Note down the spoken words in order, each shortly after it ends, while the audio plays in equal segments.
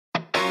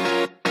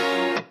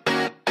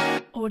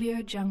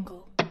Audio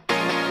Jungle.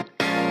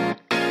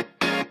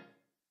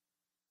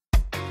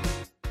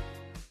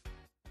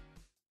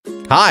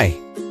 Hi,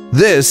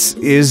 this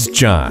is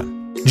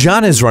John.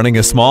 John is running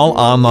a small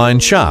online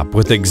shop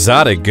with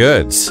exotic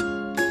goods.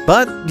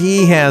 But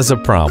he has a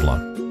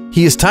problem.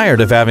 He is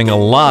tired of having a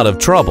lot of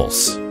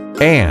troubles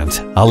and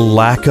a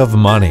lack of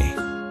money.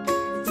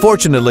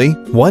 Fortunately,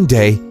 one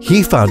day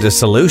he found a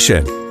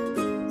solution.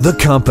 The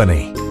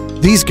company.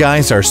 These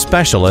guys are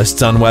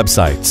specialists on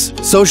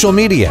websites, social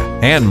media,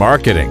 and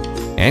marketing.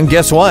 And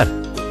guess what?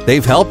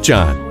 They've helped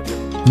John.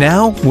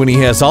 Now, when he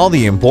has all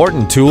the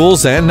important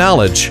tools and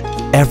knowledge,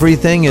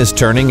 everything is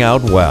turning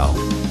out well.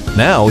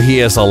 Now he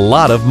has a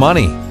lot of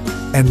money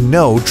and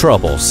no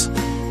troubles.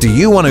 Do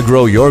you want to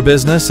grow your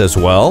business as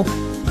well?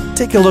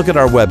 Take a look at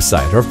our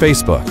website or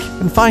Facebook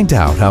and find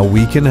out how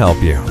we can help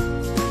you.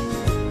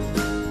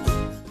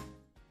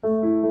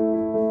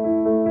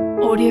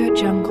 Audio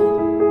Jungle.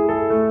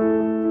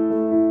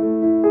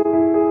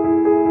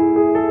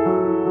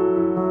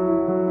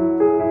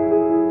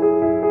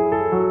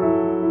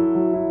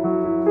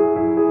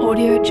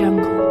 Audio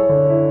Jungle.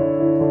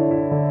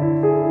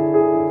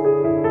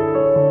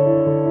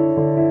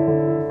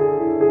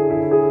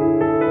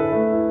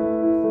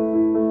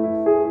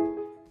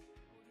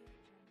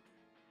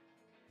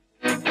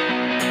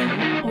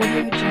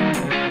 Audio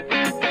Jungle.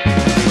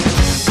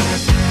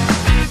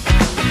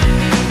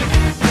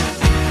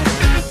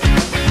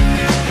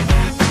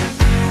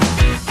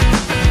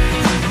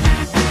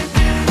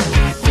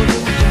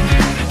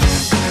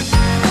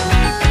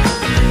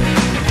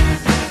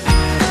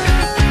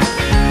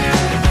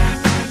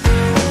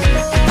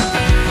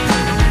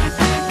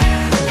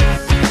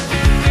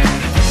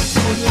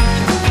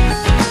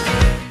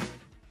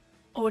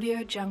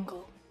 Audio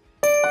Jungle.